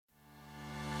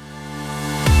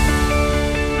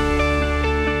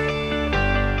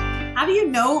do you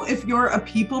know if you're a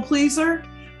people pleaser?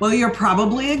 Well, you're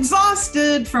probably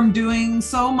exhausted from doing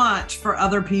so much for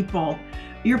other people.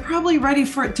 You're probably ready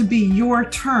for it to be your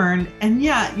turn, and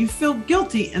yet you feel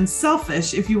guilty and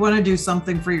selfish if you want to do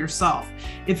something for yourself.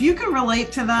 If you can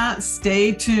relate to that,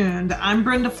 stay tuned. I'm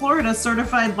Brenda Florida,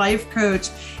 certified life coach,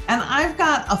 and I've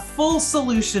got a full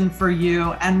solution for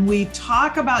you, and we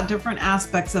talk about different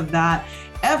aspects of that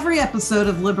every episode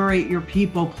of Liberate Your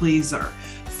People Pleaser.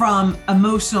 From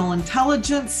emotional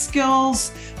intelligence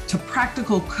skills to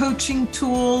practical coaching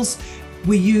tools,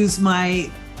 we use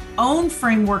my own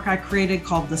framework I created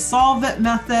called the Solve It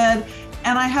Method,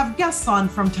 and I have guests on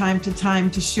from time to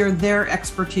time to share their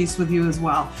expertise with you as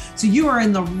well. So you are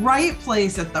in the right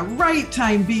place at the right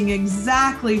time, being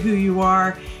exactly who you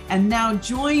are. And now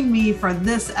join me for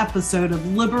this episode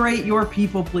of Liberate Your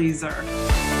People Pleaser.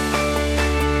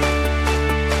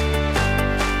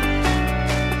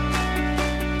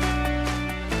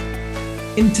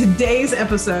 In today's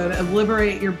episode of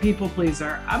Liberate Your People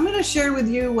Pleaser, I'm going to share with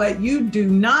you what you do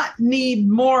not need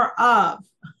more of,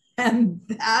 and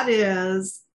that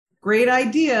is great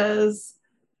ideas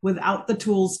without the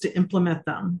tools to implement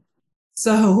them.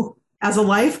 So, as a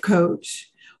life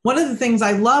coach, one of the things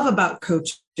I love about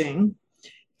coaching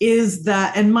is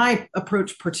that, and my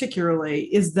approach particularly,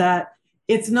 is that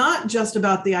it's not just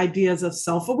about the ideas of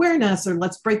self-awareness or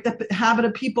let's break the habit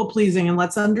of people-pleasing and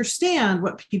let's understand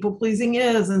what people-pleasing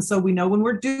is. And so we know when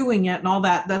we're doing it and all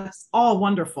that. That's all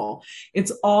wonderful.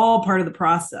 It's all part of the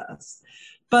process.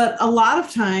 But a lot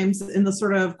of times in the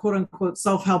sort of quote unquote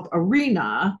self-help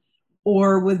arena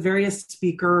or with various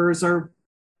speakers or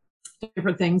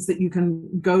different things that you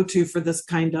can go to for this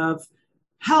kind of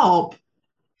help,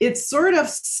 it sort of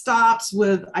stops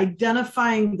with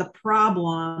identifying the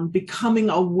problem, becoming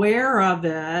aware of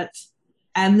it,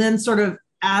 and then sort of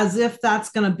as if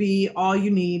that's going to be all you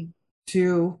need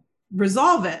to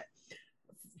resolve it.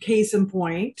 Case in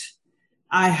point,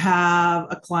 I have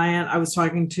a client I was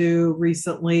talking to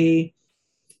recently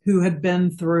who had been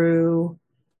through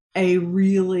a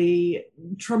really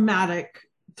traumatic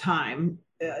time,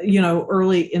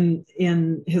 early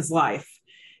in his life.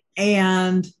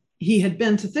 And he had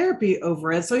been to therapy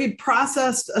over it. So he'd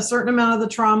processed a certain amount of the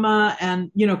trauma and,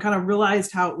 kind of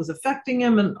realized how it was affecting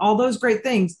him and all those great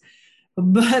things.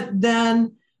 But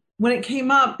then when it came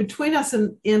up between us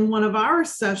in one of our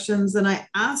sessions, and I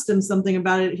asked him something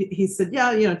about it, he said,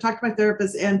 yeah, talk to my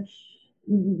therapist. And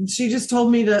she just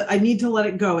told me I need to let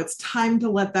it go. It's time to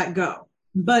let that go.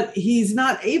 But he's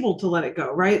not able to let it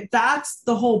go, right? That's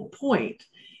the whole point,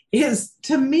 is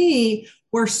to me,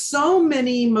 where so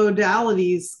many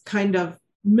modalities kind of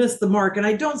miss the mark. And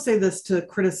I don't say this to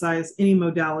criticize any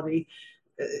modality.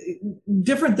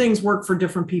 Different things work for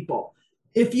different people.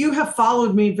 If you have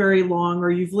followed me very long or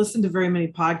you've listened to very many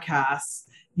podcasts,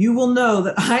 you will know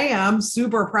that I am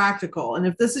super practical. And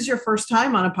if this is your first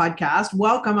time on a podcast,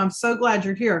 welcome. I'm so glad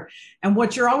you're here. And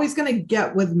what you're always going to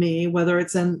get with me, whether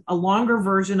it's in a longer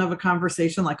version of a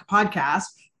conversation like a podcast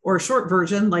or a short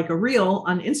version like a reel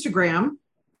on Instagram,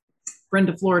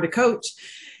 Brenda Florida Coach,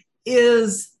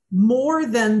 is more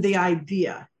than the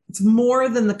idea. It's more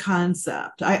than the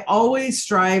concept. I always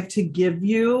strive to give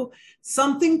you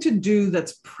something to do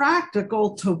that's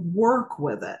practical to work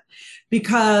with it.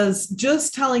 Because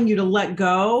just telling you to let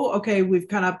go, okay, we've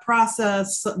kind of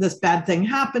processed this bad thing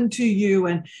happened to you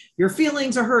and your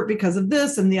feelings are hurt because of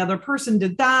this and the other person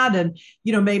did that. And,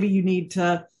 maybe you need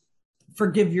to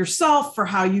forgive yourself for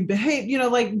how you behave,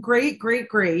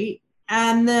 great.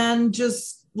 And then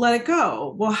just let it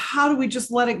go. Well, how do we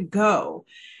just let it go?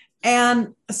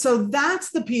 And so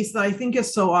that's the piece that I think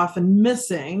is so often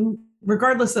missing,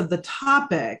 regardless of the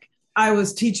topic. I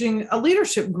was teaching a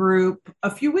leadership group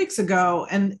a few weeks ago,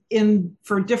 and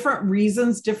for different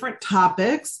reasons, different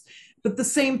topics, but the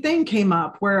same thing came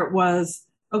up where it was,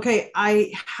 okay,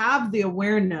 I have the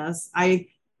awareness, I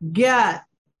get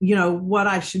what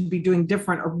I should be doing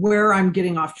different or where I'm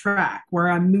getting off track, where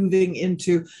I'm moving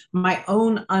into my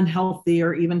own unhealthy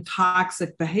or even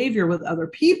toxic behavior with other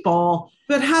people.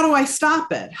 But how do I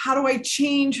stop it? How do I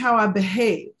change how I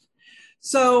behave?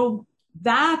 So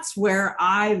that's where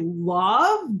I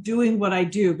love doing what I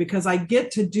do, because I get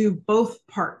to do both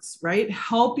parts, right?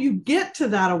 Help you get to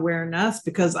that awareness,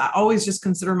 because I always just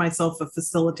consider myself a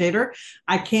facilitator.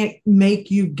 I can't make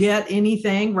you get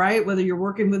anything, right? Whether you're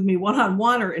working with me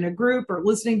one-on-one or in a group or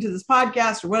listening to this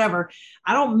podcast or whatever,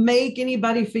 I don't make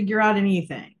anybody figure out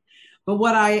anything. But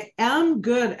what I am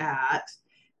good at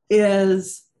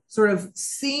is sort of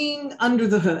seeing under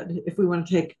the hood, if we want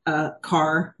to take a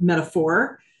car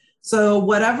metaphor. So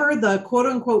whatever the quote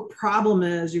unquote problem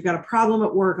is, you've got a problem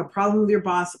at work, a problem with your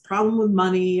boss, a problem with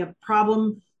money, a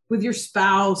problem with your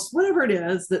spouse, whatever it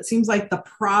is that seems like the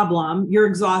problem. You're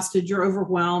exhausted, you're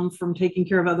overwhelmed from taking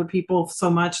care of other people so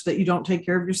much that you don't take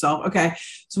care of yourself. Okay,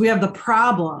 so we have the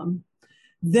problem.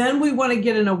 Then we want to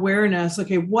get an awareness.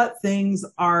 Okay, what things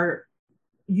are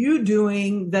you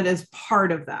doing that is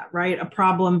part of that, right? A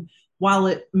problem, while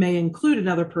it may include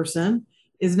another person,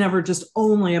 is never just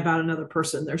only about another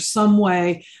person. There's some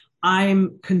way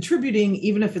I'm contributing,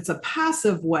 even if it's a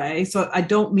passive way. So I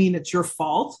don't mean it's your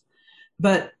fault,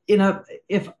 but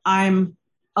if I'm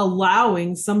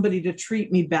allowing somebody to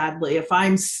treat me badly, if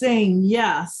I'm saying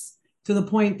yes to the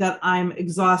point that I'm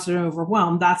exhausted and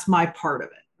overwhelmed, that's my part of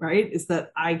it, right? Is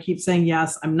that I keep saying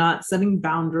yes, I'm not setting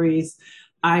boundaries,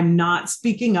 I'm not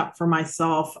speaking up for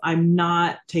myself, I'm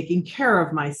not taking care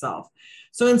of myself.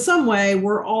 So in some way,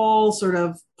 we're all sort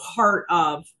of part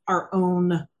of our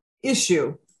own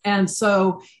issue. And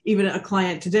so even a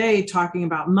client today talking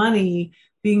about money,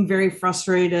 being very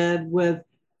frustrated with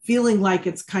feeling like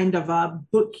it's kind of a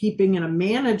bookkeeping and a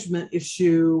management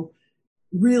issue.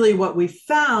 Really what we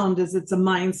found is it's a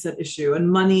mindset issue,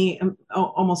 and money,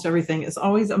 almost everything is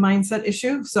always a mindset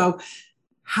issue. So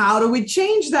how do we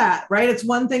change that, right? It's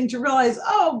one thing to realize,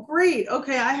 oh, great.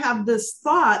 Okay, I have this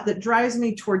thought that drives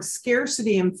me towards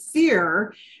scarcity and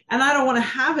fear, and I don't want to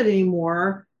have it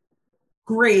anymore.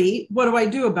 Great. What do I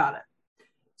do about it?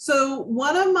 So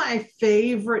one of my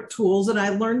favorite tools, and I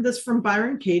learned this from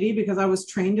Byron Katie because I was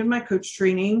trained in my coach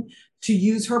training to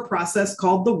use her process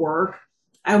called The Work.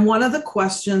 And one of the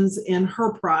questions in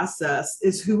her process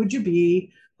is, who would you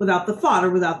be without the thought or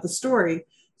without the story?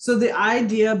 So the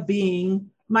idea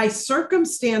being, my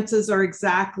circumstances are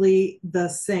exactly the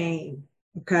same,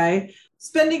 okay?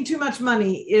 Spending too much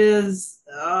money is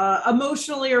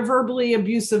emotionally or verbally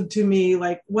abusive to me,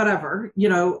 like whatever,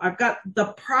 I've got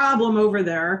the problem over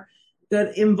there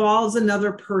that involves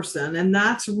another person, and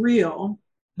that's real.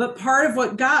 But part of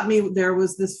what got me there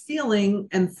was this feeling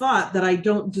and thought that I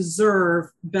don't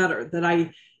deserve better, that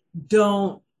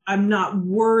I'm not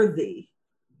worthy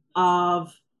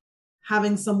of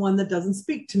having someone that doesn't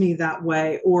speak to me that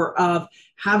way, or of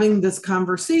having this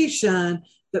conversation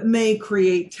that may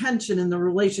create tension in the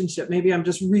relationship. Maybe I'm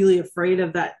just really afraid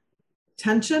of that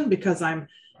tension because I'm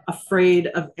afraid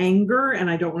of anger, and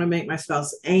I don't want to make my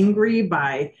spouse angry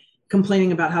by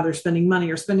complaining about how they're spending money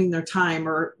or spending their time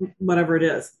or whatever it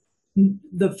is.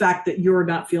 The fact that you're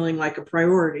not feeling like a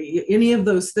priority, any of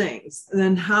those things. And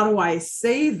then how do I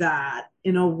say that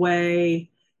in a way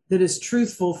that is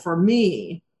truthful for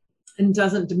me and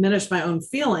doesn't diminish my own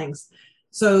feelings?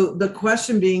 So the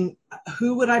question being,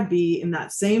 who would I be in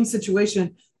that same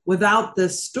situation without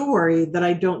this story that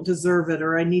I don't deserve it,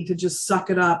 or I need to just suck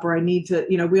it up, or I need to,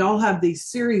 we all have these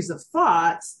series of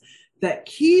thoughts that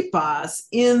keep us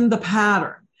in the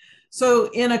pattern. So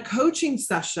in a coaching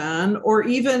session, or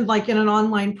even like in an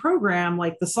online program,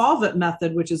 like the Solve It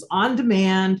method, which is on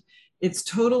demand, it's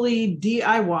totally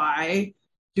DIY,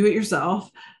 do it yourself.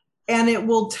 And it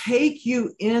will take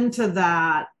you into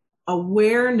that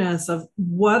awareness of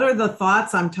what are the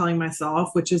thoughts I'm telling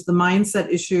myself, which is the mindset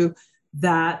issue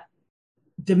that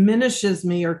diminishes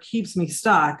me or keeps me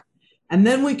stuck. And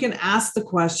then we can ask the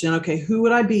question, okay, who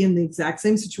would I be in the exact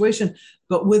same situation,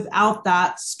 but without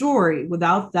that story,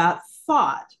 without that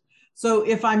thought? So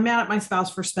if I'm mad at my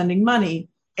spouse for spending money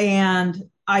and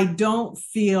I don't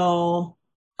feel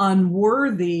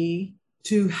unworthy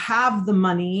to have the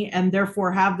money and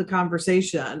therefore have the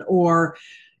conversation, or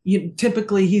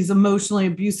typically he's emotionally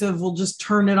abusive, we'll just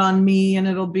turn it on me and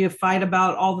it'll be a fight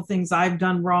about all the things I've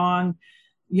done wrong,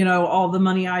 all the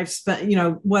money I've spent,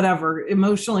 whatever.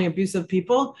 Emotionally abusive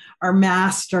people are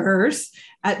masters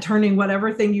at turning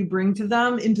whatever thing you bring to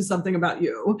them into something about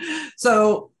you.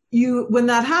 So when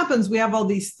that happens, we have all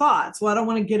these thoughts. Well, I don't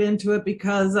want to get into it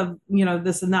because of,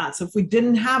 this and that. So if we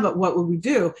didn't have it, what would we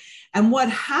do? And what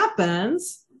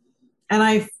happens, and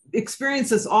I experience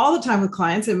this all the time with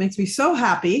clients, it makes me so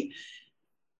happy.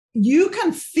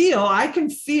 I can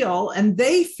feel, and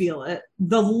they feel it,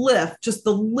 the lift, just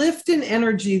the lift in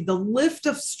energy, the lift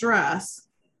of stress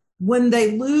when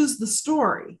they lose the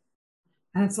story.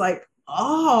 And it's like,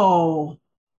 oh,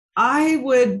 I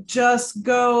would just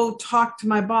go talk to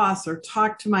my boss or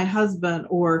talk to my husband,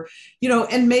 or,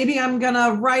 and maybe I'm going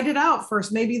to write it out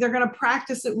first. Maybe they're going to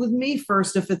practice it with me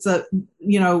first if it's a,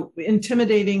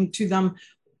 intimidating to them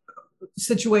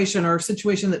situation, or a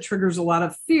situation that triggers a lot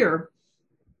of fear.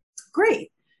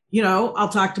 Great. I'll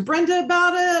talk to Brenda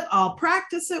about it. I'll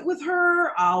practice it with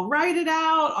her. I'll write it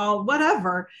out. I'll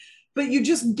whatever. But you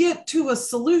just get to a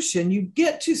solution. You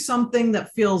get to something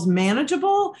that feels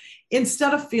manageable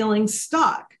instead of feeling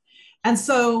stuck. And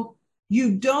so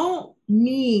you don't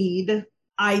need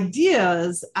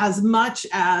ideas as much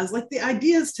as like the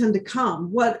ideas tend to come.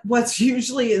 What's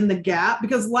usually in the gap,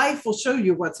 because life will show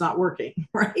you what's not working,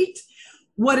 right?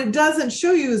 What it doesn't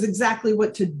show you is exactly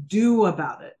what to do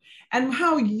about it. And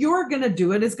how you're going to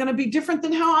do it is going to be different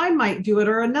than how I might do it,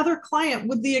 or another client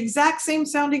with the exact same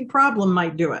sounding problem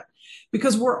might do it,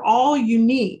 because we're all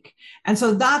unique. And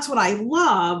so that's what I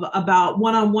love about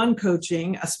one-on-one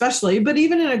coaching, especially, but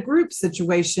even in a group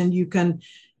situation, you can,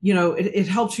 it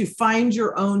helps you find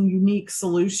your own unique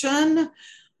solution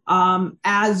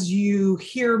as you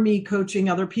hear me coaching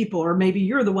other people, or maybe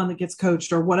you're the one that gets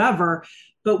coached or whatever.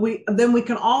 But we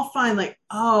can all find like,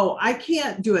 oh, I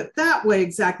can't do it that way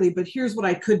exactly, but here's what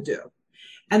I could do.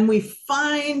 And we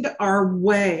find our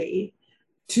way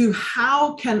to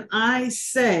how can I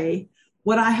say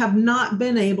what I have not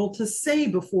been able to say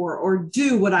before, or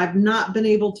do what I've not been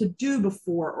able to do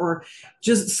before, or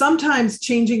just sometimes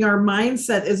changing our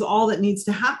mindset is all that needs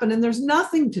to happen. And there's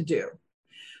nothing to do,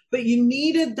 but you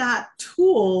needed that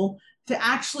tool to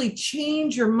actually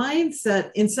change your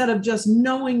mindset instead of just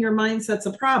knowing your mindset's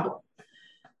a problem.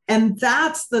 And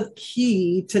that's the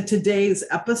key to today's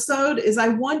episode, is I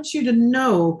want you to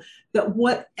know that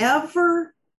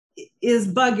whatever is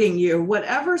bugging you,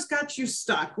 whatever's got you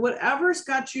stuck, whatever's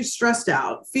got you stressed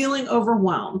out, feeling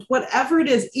overwhelmed, whatever it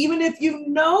is, even if you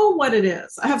know what it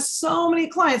is. I have so many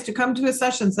clients to come to a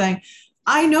session saying,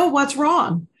 I know what's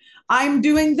wrong. I'm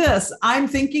doing this. I'm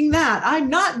thinking that. I'm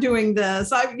not doing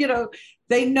this.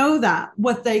 They know that.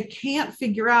 What they can't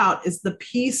figure out is the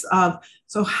piece of,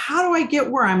 so how do I get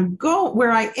where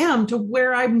I am to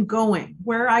where I'm going,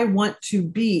 where I want to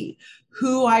be,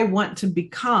 who I want to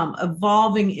become,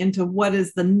 evolving into what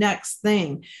is the next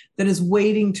thing that is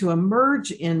waiting to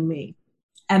emerge in me.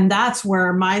 And that's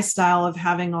where my style of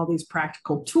having all these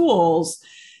practical tools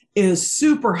is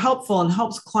super helpful and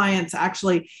helps clients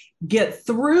actually get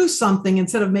through something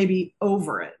instead of maybe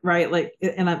over it, right? Like,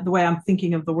 and the way I'm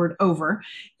thinking of the word over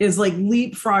is like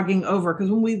leapfrogging over.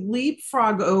 Because when we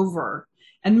leapfrog over,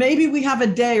 and maybe we have a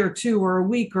day or two or a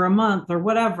week or a month or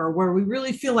whatever, where we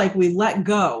really feel like we let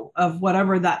go of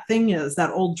whatever that thing is, that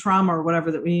old trauma or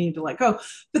whatever that we need to let go,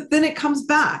 but then it comes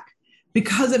back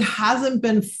because it hasn't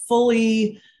been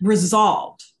fully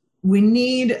resolved. We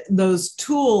need those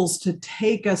tools to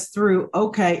take us through,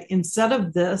 okay, instead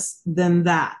of this, then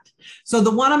that. So the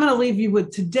one I'm going to leave you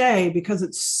with today, because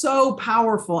it's so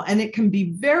powerful and it can be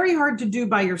very hard to do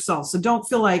by yourself. So don't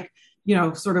feel like,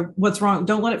 sort of what's wrong.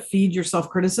 Don't let it feed your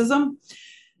self-criticism.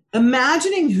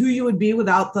 Imagining who you would be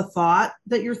without the thought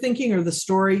that you're thinking, or the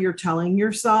story you're telling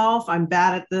yourself. I'm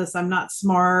bad at this. I'm not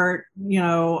smart.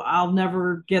 I'll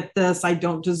never get this. I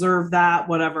don't deserve that,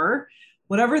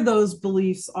 whatever those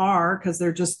beliefs are, because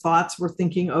they're just thoughts we're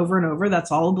thinking over and over.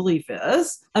 That's all a belief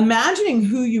is. Imagining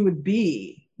who you would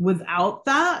be without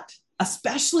that,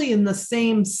 especially in the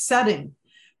same setting.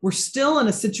 We're still in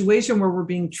a situation where we're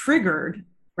being triggered,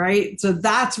 right? So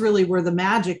that's really where the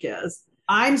magic is.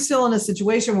 I'm still in a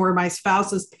situation where my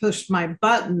spouse has pushed my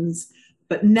buttons,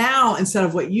 but now instead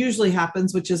of what usually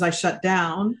happens, which is I shut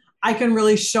down, I can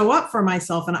really show up for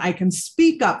myself and I can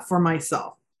speak up for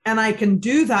myself. And I can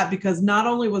do that because not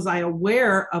only was I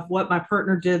aware of what my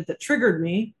partner did that triggered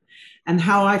me and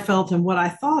how I felt and what I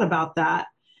thought about that,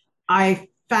 I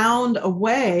found a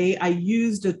way, I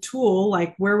used a tool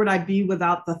like where would I be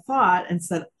without the thought, and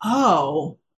said,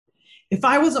 oh, if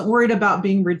I wasn't worried about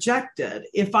being rejected,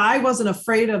 if I wasn't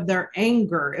afraid of their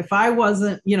anger, if I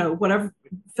wasn't, whatever,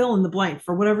 fill in the blank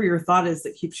for whatever your thought is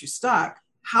that keeps you stuck,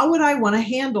 how would I want to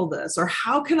handle this? Or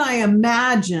how can I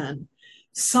imagine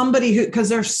somebody because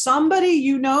there's somebody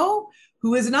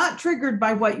who is not triggered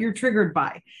by what you're triggered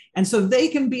by. And so they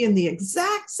can be in the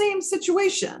exact same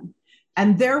situation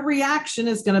and their reaction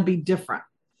is going to be different.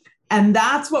 And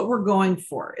that's what we're going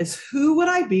for, is who would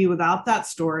I be without that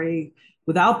story,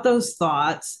 without those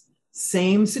thoughts?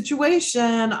 Same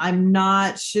situation. I'm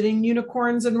not shitting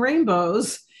unicorns and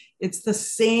rainbows. It's the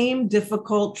same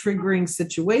difficult triggering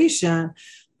situation,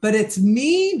 but it's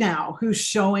me now who's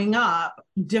showing up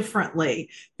differently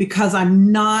because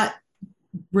I'm not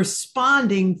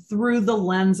responding through the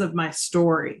lens of my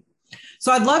story.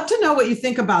 So I'd love to know what you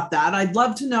think about that. I'd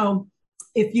love to know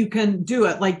if you can do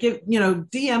it. Like,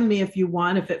 DM me if you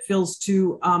want, if it feels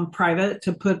too private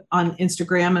to put on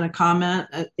Instagram in a comment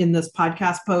in this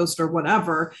podcast post or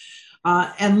whatever.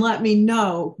 And let me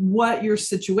know what your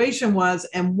situation was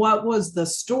and what was the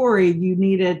story you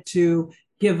needed to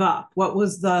give up. What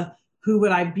was who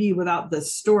would I be without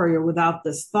this story or without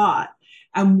this thought?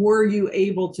 And were you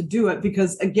able to do it?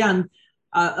 Because again,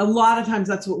 a lot of times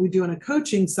that's what we do in a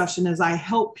coaching session is I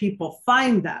help people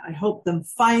find that. I help them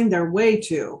find their way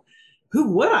to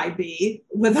who would I be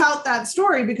without that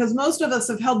story? Because most of us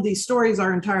have held these stories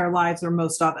our entire lives, or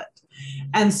most of it.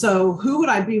 And so who would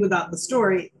I be without the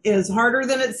story is harder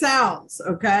than it sounds.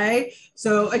 Okay.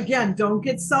 So again, don't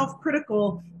get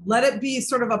self-critical. Let it be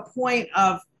sort of a point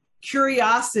of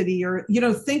curiosity, or,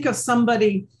 think of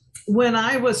somebody when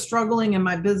I was struggling in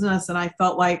my business and I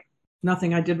felt like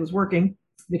nothing I did was working,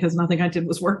 because nothing I did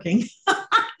was working.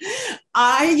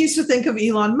 I used to think of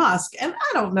Elon Musk, and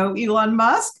I don't know Elon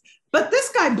Musk, but this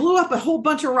guy blew up a whole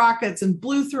bunch of rockets and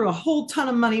blew through a whole ton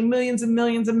of money, millions and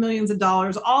millions and millions of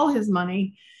dollars, all his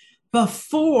money,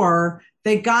 before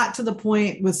they got to the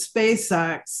point with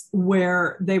SpaceX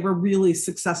where they were really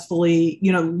successfully,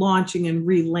 launching and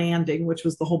re-landing, which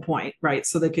was the whole point, right?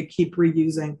 So they could keep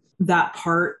reusing that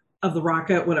part of the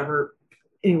rocket, whatever.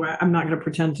 Anyway, I'm not going to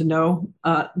pretend to know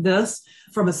this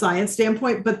from a science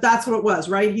standpoint, but that's what it was,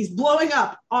 right? He's blowing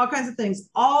up all kinds of things,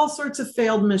 all sorts of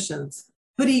failed missions,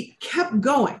 but he kept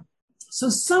going. So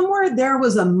somewhere there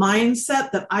was a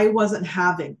mindset that I wasn't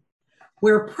having,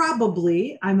 where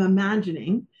probably, I'm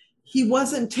imagining, he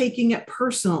wasn't taking it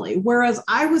personally. Whereas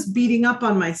I was beating up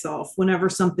on myself whenever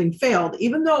something failed,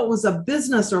 even though it was a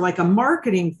business or like a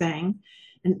marketing thing.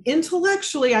 And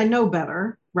intellectually, I know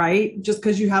better, right? Just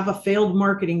because you have a failed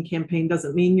marketing campaign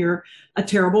doesn't mean you're a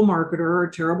terrible marketer or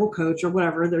a terrible coach or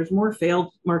whatever. There's more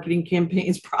failed marketing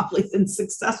campaigns probably than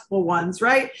successful ones,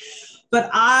 right? But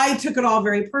I took it all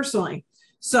very personally.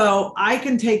 So I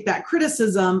can take that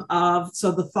criticism of,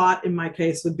 so the thought in my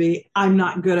case would be, I'm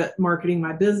not good at marketing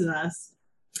my business.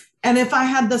 And if I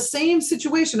had the same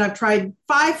situation, I've tried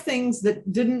 5 things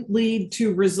that didn't lead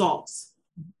to results.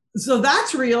 So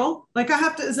that's real. Like I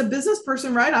have to, as a business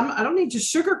person, right? I don't need to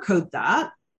sugarcoat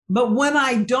that. But when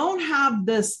I don't have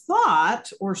this thought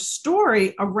or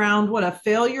story around what a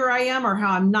failure I am or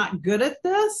how I'm not good at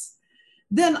this,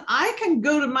 then I can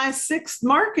go to my 6th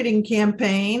marketing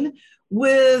campaign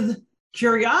with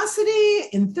curiosity,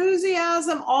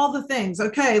 enthusiasm, all the things.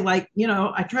 Okay, like,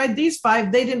 I tried these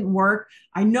 5, they didn't work.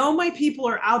 I know my people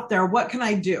are out there. What can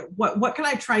I do? What can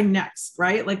I try next,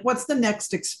 right? Like, what's the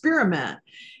next experiment?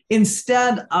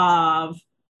 Instead of,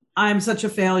 I'm such a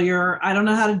failure, I don't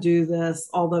know how to do this,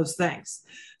 all those things.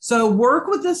 So work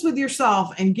with this with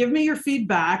yourself and give me your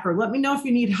feedback, or let me know if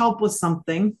you need help with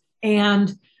something.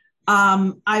 And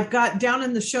I've got down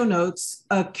in the show notes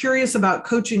a Curious About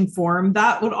Coaching form.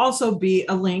 That would also be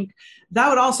a link. That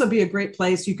would also be a great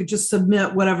place. You could just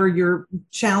submit whatever your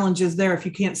challenge is there. If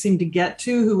you can't seem to get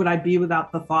to who would I be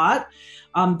without the thought,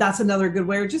 that's another good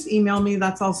way. Or just email me.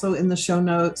 That's also in the show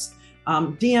notes.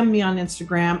 DM me on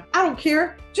Instagram. I don't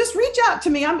care. Just reach out to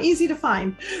me. I'm easy to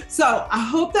find. So I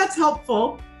hope that's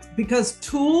helpful, because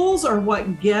tools are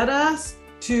what get us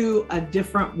to a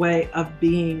different way of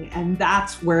being. And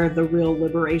that's where the real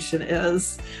liberation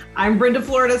is. I'm Brenda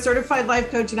Florida, certified life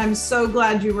coach, and I'm so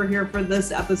glad you were here for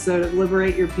this episode of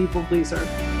Liberate Your People Pleaser.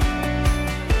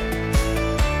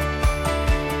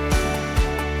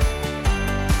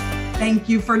 Thank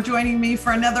you for joining me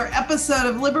for another episode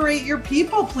of Liberate Your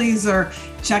People Pleaser.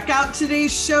 Check out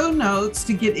today's show notes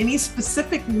to get any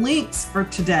specific links for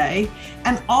today,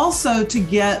 and also to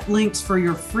get links for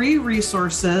your free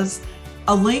resources,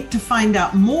 a link to find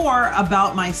out more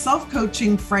about my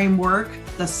self-coaching framework,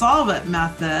 the Solve It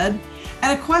method,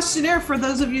 and a questionnaire for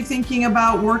those of you thinking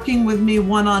about working with me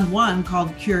one-on-one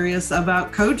called Curious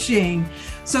About Coaching.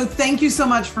 So thank you so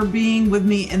much for being with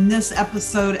me in this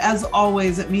episode. As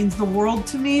always, it means the world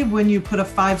to me when you put a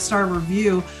 5-star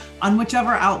review on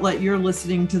whichever outlet you're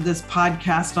listening to this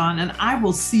podcast on. And I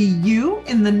will see you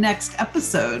in the next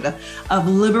episode of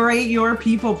Liberate Your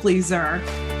People Pleaser.